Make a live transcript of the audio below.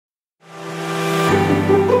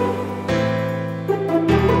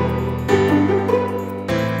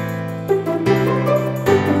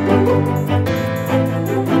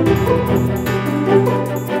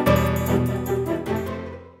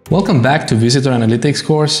Welcome back to Visitor Analytics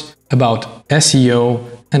course about SEO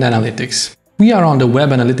and analytics. We are on the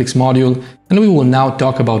Web Analytics module, and we will now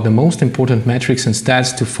talk about the most important metrics and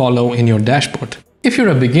stats to follow in your dashboard. If you're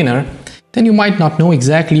a beginner, then you might not know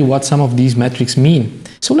exactly what some of these metrics mean.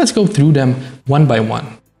 So let's go through them one by one.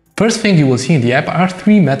 First thing you will see in the app are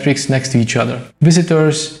three metrics next to each other: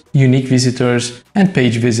 visitors, unique visitors, and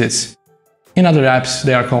page visits. In other apps,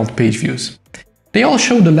 they are called page views. They all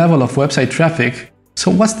show the level of website traffic. So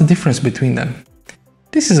what's the difference between them?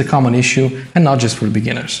 This is a common issue and not just for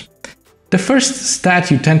beginners. The first stat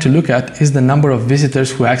you tend to look at is the number of visitors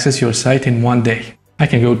who access your site in one day. I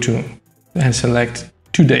can go to and select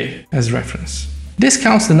today as reference. This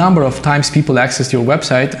counts the number of times people accessed your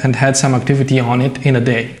website and had some activity on it in a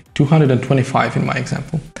day, 225 in my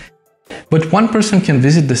example. But one person can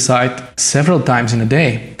visit the site several times in a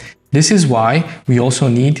day. This is why we also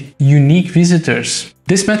need unique visitors.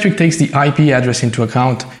 This metric takes the IP address into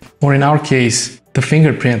account, or in our case, the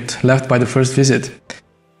fingerprint left by the first visit.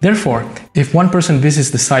 Therefore, if one person visits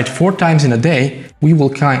the site 4 times in a day, we will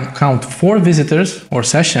count 4 visitors or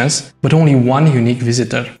sessions, but only 1 unique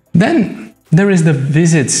visitor. Then there is the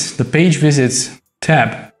visits, the page visits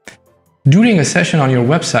tab. During a session on your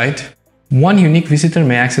website, 1 unique visitor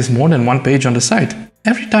may access more than 1 page on the site.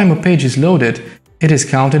 Every time a page is loaded, it is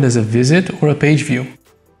counted as a visit or a page view.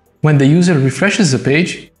 When the user refreshes the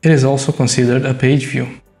page, it is also considered a page view.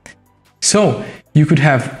 So you could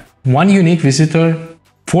have 1 unique visitor,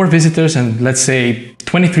 4 visitors, and let's say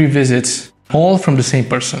 23 visits, all from the same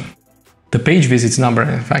person. The page visits number,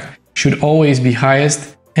 in fact, should always be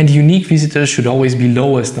highest, and unique visitors should always be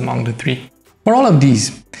lowest among the 3. For all of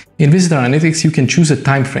these, in Visitor Analytics, you can choose a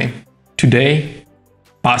time frame: today,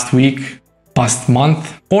 past week, past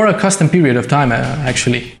month, or a custom period of time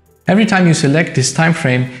actually. Every time you select this time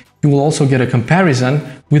frame, you will also get a comparison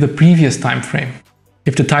with a previous time frame.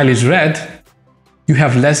 If the tile is red, you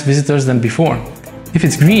have less visitors than before. If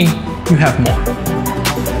it's green, you have more.